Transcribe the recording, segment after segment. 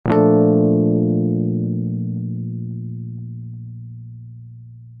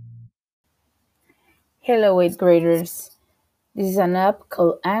Hello, eighth graders. This is an app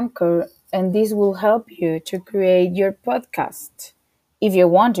called Anchor, and this will help you to create your podcast if you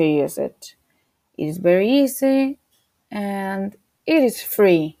want to use it. It is very easy and it is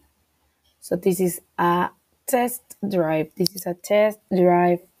free. So, this is a test drive. This is a test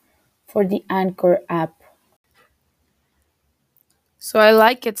drive for the Anchor app. So, I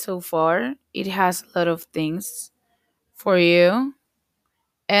like it so far. It has a lot of things for you,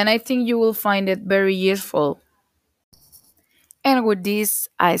 and I think you will find it very useful. And with this,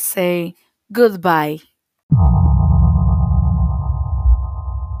 I say goodbye.